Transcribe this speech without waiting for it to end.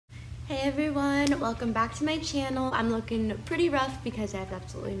Hey everyone, welcome back to my channel. I'm looking pretty rough because I have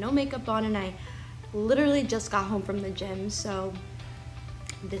absolutely no makeup on and I literally just got home from the gym, so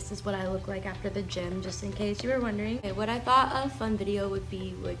this is what I look like after the gym, just in case you were wondering. Okay, what I thought a fun video would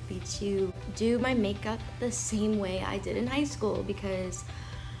be to do my makeup the same way I did in high school, because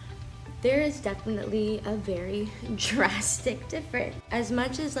there is definitely a very drastic difference. As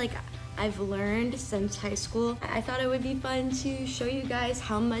much as I've learned since high school, I thought it would be fun to show you guys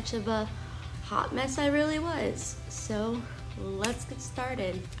how much of a hot mess I really was. So let's get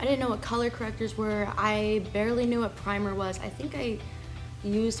started. I didn't know what color correctors were. I barely knew what primer was. I think I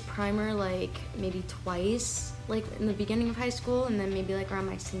used primer maybe twice, in the beginning of high school, and then maybe around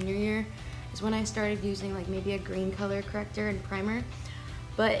my senior year is when I started using maybe a green color corrector and primer.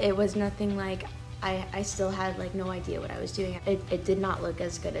 But it was nothing I still had no idea what I was doing. It did not look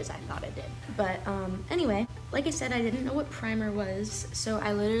as good as I thought it did. But anyway, like I said, I didn't know what primer was, so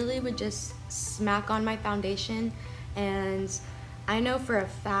I literally would just smack on my foundation, and I know for a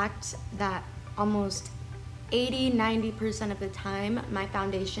fact that almost 80–90% of the time my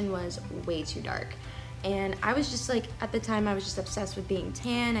foundation was way too dark. And I was just at the time I was just obsessed with being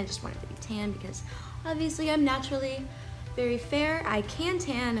tan. I just wanted to be tan because obviously I'm naturally very fair. I can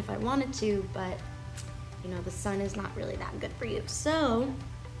tan if I wanted to, but you know, the sun is not really that good for you. So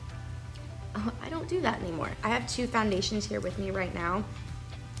I don't do that anymore. I have two foundations here with me right now,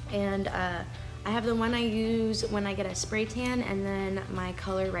 and I have the one I use when I get a spray tan, and then my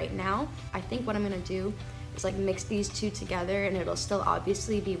color right now. I think what I'm gonna do is mix these two together, and it'll still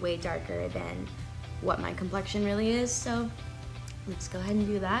obviously be way darker than what my complexion really is. So let's go ahead and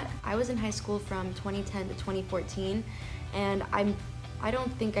do that. I was in high school from 2010 to 2014, and I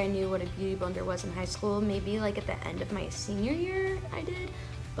don't think I knew what a beauty blender was in high school. Maybe at the end of my senior year I did,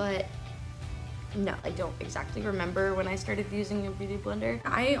 but no, I don't exactly remember when I started using a beauty blender.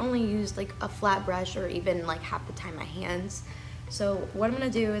 I only used a flat brush, or even half the time my hands. So what I'm gonna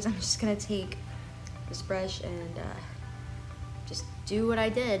do is I'm just gonna take this brush and just do what I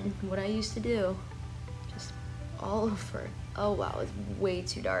did, what I used to do, just all over. Oh wow, it's way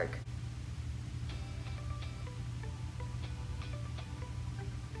too dark.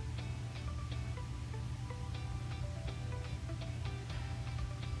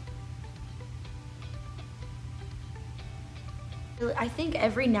 I think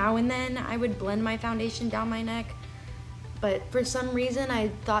every now and then I would blend my foundation down my neck, but for some reason I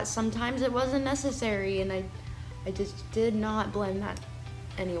thought sometimes it wasn't necessary, and I just did not blend that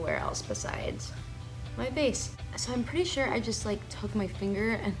anywhere else besides my face. So I'm pretty sure I just took my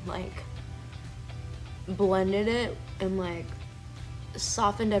finger and blended it and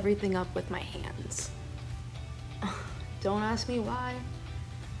softened everything up with my hands. Don't ask me why.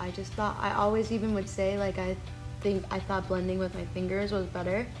 I just thought, I always even would say I thought blending with my fingers was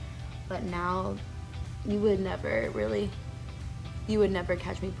better, but now you would never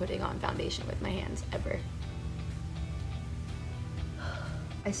catch me putting on foundation with my hands, ever.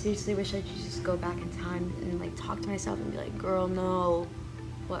 I seriously wish I could just go back in time and talk to myself and be like, girl, no,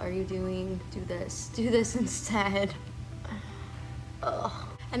 what are you doing? Do this instead. Ugh.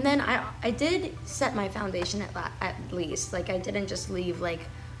 And then I did set my foundation at least. I didn't just leave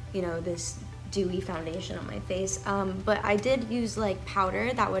you know, this dewy foundation on my face, but I did use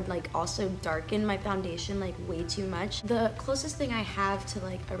powder that would also darken my foundation way too much. The closest thing I have to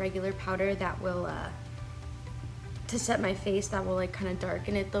a regular powder that will to set my face, that will kind of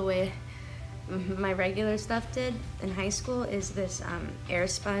darken it the way my regular stuff did in high school, is this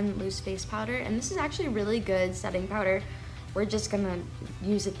Airspun loose face powder, and this is actually really good setting powder. We're just gonna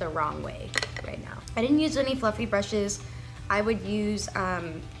use it the wrong way right now. I didn't use any fluffy brushes. I would use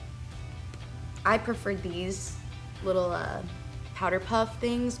I preferred these little powder puff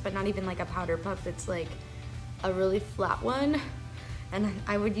things, but not even a powder puff. It's a really flat one, and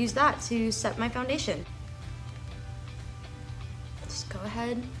I would use that to set my foundation. Just go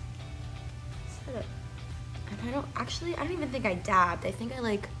ahead, set it. And I don't even think I dabbed. I think I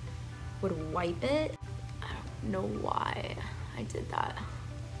would wipe it. I don't know why I did that.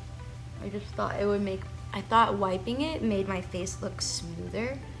 I just thought I thought wiping it made my face look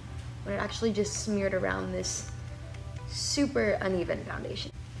smoother, but it actually just smeared around this super uneven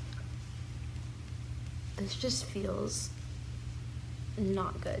foundation. This just feels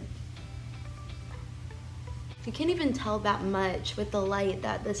not good. You can't even tell that much with the light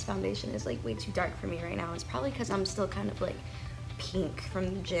that this foundation is way too dark for me right now. It's probably because I'm still kind of pink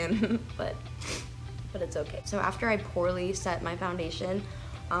from the gym, but it's okay. So after I poorly set my foundation,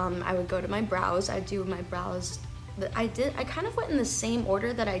 I would go to my brows. I'd do my brows I kind of went in the same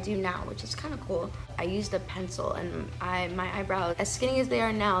order that I do now, which is kind of cool. I used a pencil, and my eyebrows, as skinny as they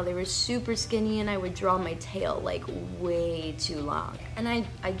are now, they were super skinny, and I would draw my tail like way too long. And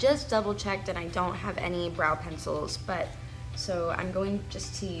I just double checked, and I don't have any brow pencils, but so I'm going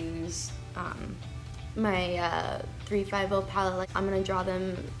just to use my 350 palette. Like, I'm gonna draw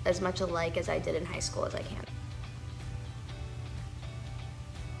them as much alike as I did in high school as I can.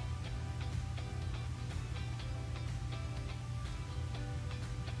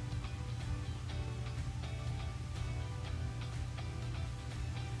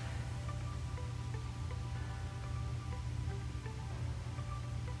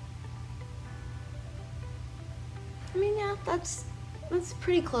 I mean, yeah, that's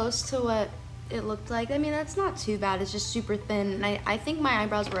pretty close to what it looked like. I mean, that's not too bad. It's just super thin. And I think my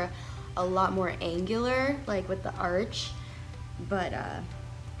eyebrows were a lot more angular, like with the arch. But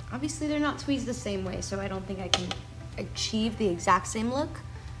obviously they're not tweezed the same way, so I don't think I can achieve the exact same look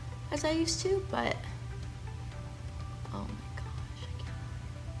as I used to, but oh my gosh, I can't.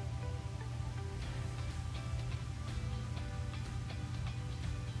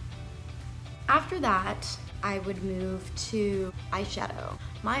 After that, I would move to eyeshadow.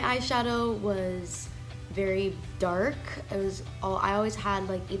 My eyeshadow was very dark. I always had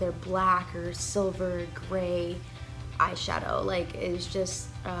like either black or silver, gray eyeshadow. Like it was just,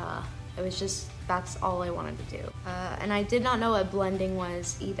 that's all I wanted to do. And I did not know what blending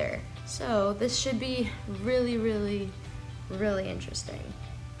was either. So this should be really, really, really interesting.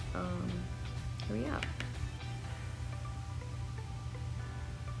 Here we go.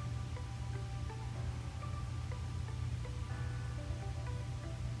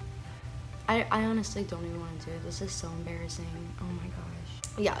 I honestly don't even want to do it. This is so embarrassing. Oh my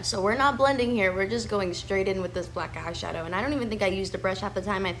gosh. Yeah, so we're not blending here. We're just going straight in with this black eyeshadow. And I don't even think I used a brush half the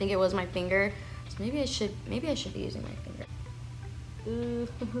time. I think it was my finger. So maybe I should be using my finger. Ooh.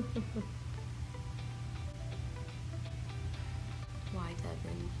 Why,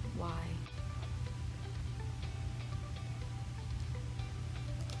 Devyn? Why?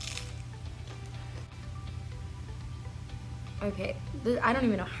 Okay, I don't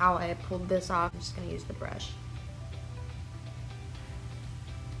even know how I pulled this off. I'm just gonna use the brush.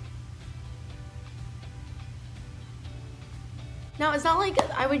 Now, it's not like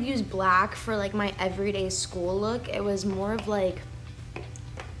I would use black for like my everyday school look. It was more of like,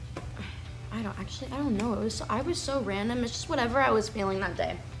 I don't know. I was so random. It's just whatever I was feeling that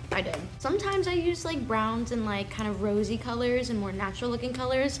day, I did. Sometimes I use like browns and like kind of rosy colors and more natural looking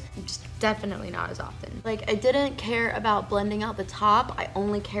colors. Just definitely not as often. Like I didn't care about blending out the top. I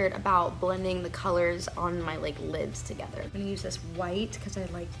only cared about blending the colors on my like lids together. I'm gonna use this white because I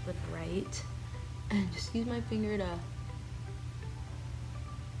liked the bright. And just use my finger to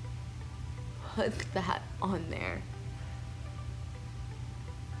put that on there.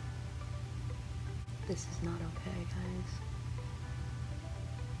 This is not okay, guys.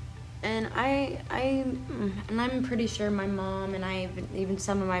 And I'm pretty sure my mom and even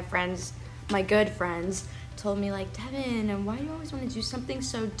some of my friends, my good friends, told me like, Devyn, why do you always want to do something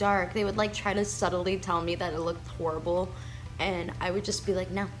so dark? They would like try to subtly tell me that it looked horrible, and I would just be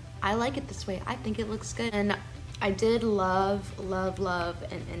like, no, I like it this way. I think it looks good. And I did love, love, love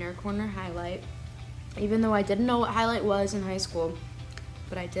an inner corner highlight, even though I didn't know what highlight was in high school,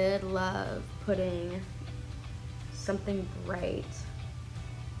 but I did love putting something bright.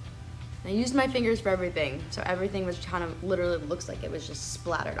 I used my fingers for everything, so everything was kind of literally looks like it was just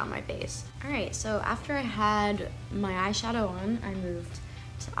splattered on my face. All right, so after I had my eyeshadow on, I moved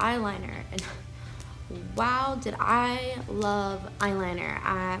to eyeliner, and wow, did I love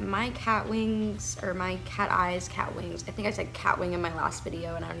eyeliner. My cat wings, or my cat eyes, cat wings, I think I said cat wing in my last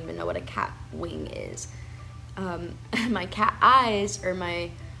video, and I don't even know what a cat wing is. My cat eyes, or my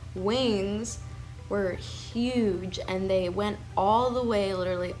wings, were huge, and they went all the way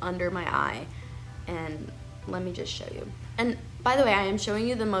literally under my eye. And let me just show you. And by the way, I am showing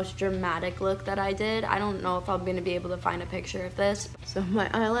you the most dramatic look that I did. I don't know if I'm gonna be able to find a picture of this. So my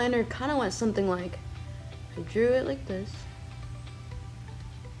eyeliner kind of went something like, I drew it like this.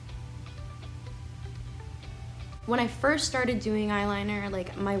 When I first started doing eyeliner,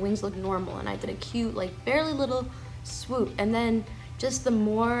 like my wings looked normal, and I did a cute, like barely little swoop, and then just the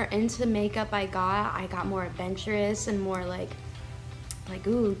more into makeup I got more adventurous and more like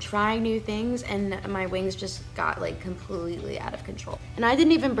ooh, trying new things, and my wings just got like completely out of control. And I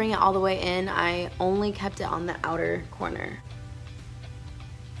didn't even bring it all the way in. I only kept it on the outer corner.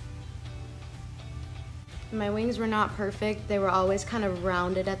 My wings were not perfect. They were always kind of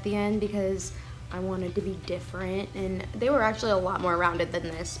rounded at the end because I wanted to be different, and they were actually a lot more rounded than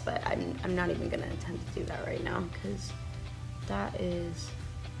this, but I'm not even gonna attempt to do that right now because that is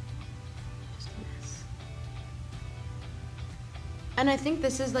just a mess. And I think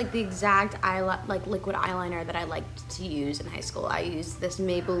this is like the exact liquid eyeliner that I liked to use in high school. I used this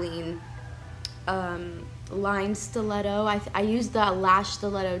Maybelline line stiletto. I use the lash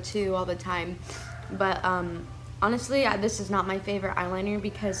stiletto too all the time, but honestly, this is not my favorite eyeliner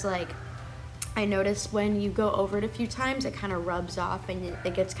because like I noticed when you go over it a few times, it kind of rubs off and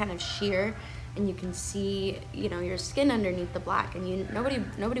it gets kind of sheer, and you can see, you know, your skin underneath the black, and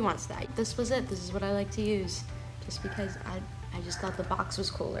nobody wants that. This was it. This is what I like to use, just because I just thought the box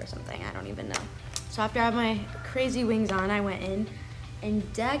was cool or something. I don't even know. So after I had my crazy wings on, I went in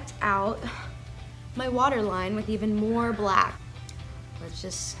and decked out my waterline with even more black. Let's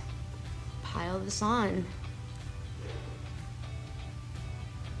just pile this on.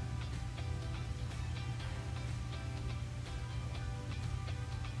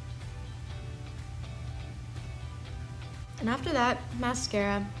 And after that,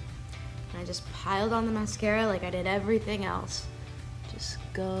 mascara. And I just piled on the mascara like I did everything else. Just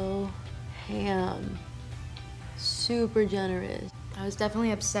go ham. Super generous. I was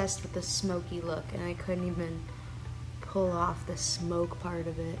definitely obsessed with the smoky look, and I couldn't even pull off the smoke part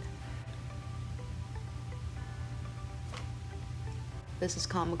of it. This is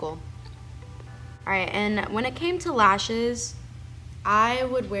comical. Alright, and when it came to lashes, I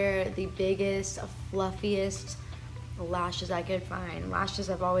would wear the biggest, fluffiest lashes I could find. Lashes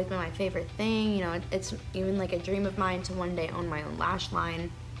have always been my favorite thing. You know, it's even like a dream of mine to one day own my own lash line.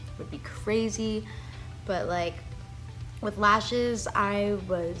 It would be crazy, but like with lashes,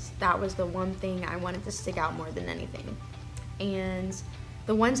 that was the one thing I wanted to stick out more than anything. And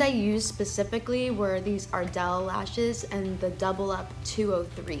the ones I used specifically were these Ardell lashes and the Double Up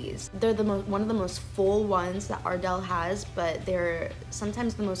 203s. They're one of the most full ones that Ardell has, but they're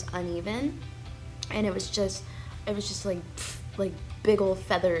sometimes the most uneven. And it was just like big old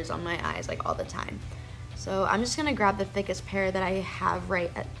feathers on my eyes like all the time. So I'm just gonna grab the thickest pair that I have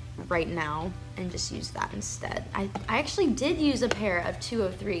right now and just use that instead. I actually did use a pair of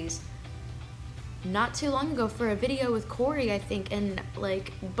 203s not too long ago for a video with Corey, I think, and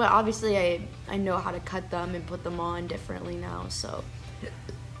like, but obviously I know how to cut them and put them on differently now, so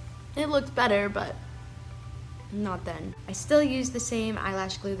it looked better, but not then. I still use the same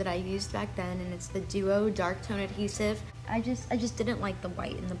eyelash glue that I used back then, and it's the Duo Dark Tone Adhesive. I just didn't like the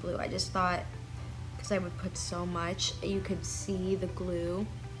white and the blue. I just thought, because I would put so much, you could see the glue.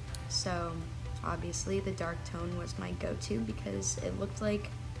 So obviously the dark tone was my go-to because it looked like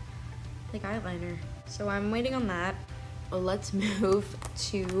eyeliner. So I'm waiting on that. Well, let's move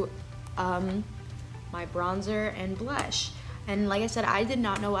to my bronzer and blush. And like I said, I did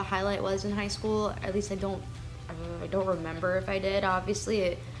not know what highlight was in high school. At least I don't remember if I did. Obviously,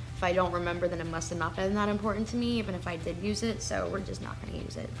 if I don't remember, then it must have not been that important to me, even if I did use it, so we're just not gonna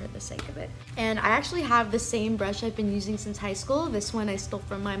use it for the sake of it. And I actually have the same brush I've been using since high school. This one I stole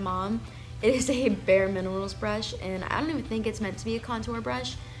from my mom. It is a Bare Minerals brush, and I don't even think it's meant to be a contour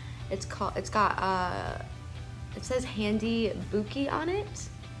brush. It says Handy Buki on it,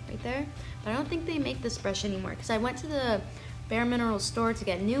 right there. But I don't think they make this brush anymore, because I went to the Bare Minerals store to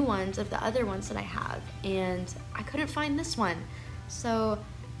get new ones of the other ones that I have, and I couldn't find this one. So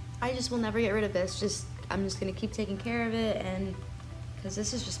I just will never get rid of this. I'm just gonna keep taking care of it, and because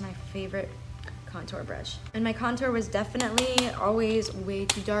this is just my favorite contour brush. And my contour was definitely always way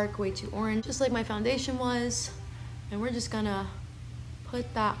too dark, way too orange, just like my foundation was. And we're just gonna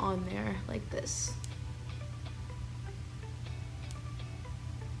put that on there like this.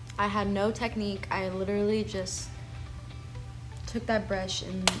 I had no technique. I literally just took that brush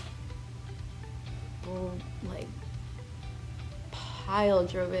and like pile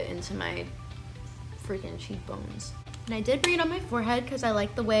drove it into my freaking cheekbones. And I did bring it on my forehead because I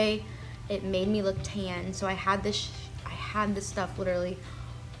like the way it made me look tan. So I had this stuff literally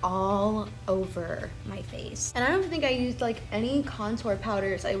all over my face. And I don't think I used like any contour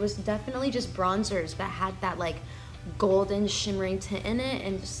powders. It was definitely just bronzers that had that like golden shimmering tint in it,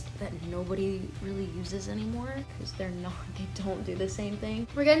 and just that nobody really uses anymore because they don't do the same thing.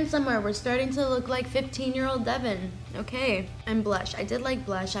 We're getting somewhere. We're starting to look like 15-year-old Devyn. Okay. And blush. I did like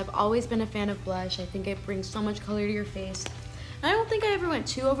blush. I've always been a fan of blush. I think it brings so much color to your face. I don't think I ever went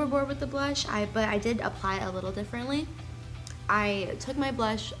too overboard with the blush, but I did apply it a little differently. I took my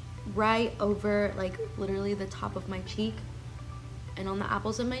blush right over like literally the top of my cheek and on the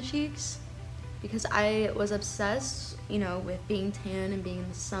apples of my cheeks, because I was obsessed, you know, with being tan and being in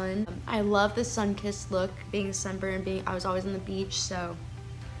the sun. I love the sun-kissed look, being sunburned, I was always on the beach, so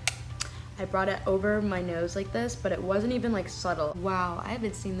I brought it over my nose like this, but it wasn't even like subtle. Wow, I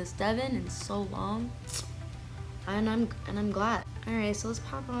haven't seen this Devyn in so long, and I'm glad. All right, so let's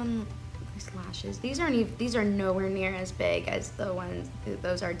pop on these lashes. These are nowhere near as big as the ones,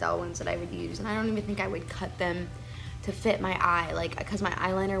 those Ardell ones that I would use, and I don't even think I would cut them to fit my eye, like, because my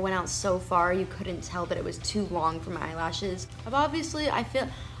eyeliner went out so far you couldn't tell that it was too long for my eyelashes.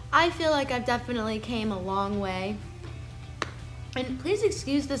 I feel like I've definitely came a long way. And please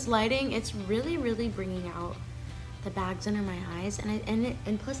excuse this lighting. It's really, really bringing out the bags under my eyes,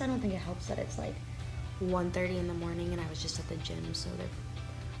 and plus I don't think it helps that it's like 1:30 in the morning and I was just at the gym, so they're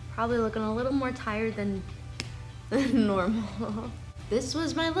probably looking a little more tired than normal. This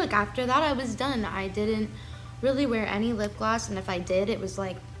was my look. After that, I was done. I didn't really wear any lip gloss, and if I did, it was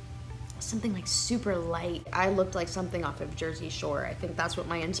like something like super light. I looked like something off of Jersey Shore. I think that's what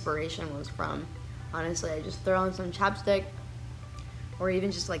my inspiration was from. Honestly, I just throw on some chapstick, or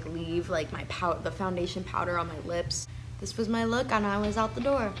even just like leave like the foundation powder on my lips. This was my look, and I was out the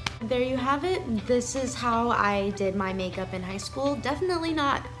door. There you have it. This is how I did my makeup in high school. Definitely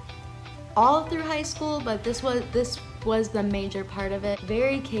not all through high school, but this was the major part of it.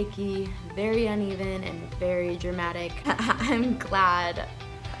 Very cakey, very uneven, and very dramatic. I'm glad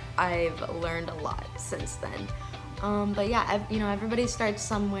I've learned a lot since then. But yeah, you know, everybody starts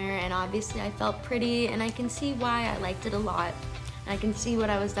somewhere, and obviously I felt pretty, and I can see why I liked it a lot. And I can see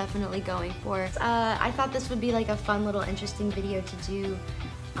what I was definitely going for. I thought this would be like a fun little interesting video to do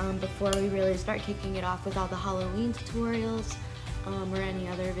before we really start kicking it off with all the Halloween tutorials. Or any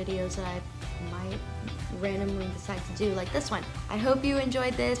other videos that I might randomly decide to do, like this one. I hope you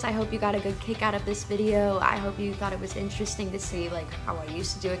enjoyed this. I hope you got a good kick out of this video. I hope you thought it was interesting to see like how I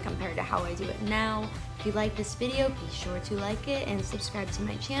used to do it compared to how I do it now. If you like this video, be sure to like it and subscribe to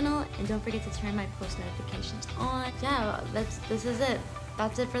my channel, and don't forget to turn my post notifications on. Yeah, this is it.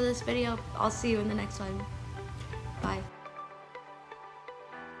 That's it for this video. I'll see you in the next one. Bye.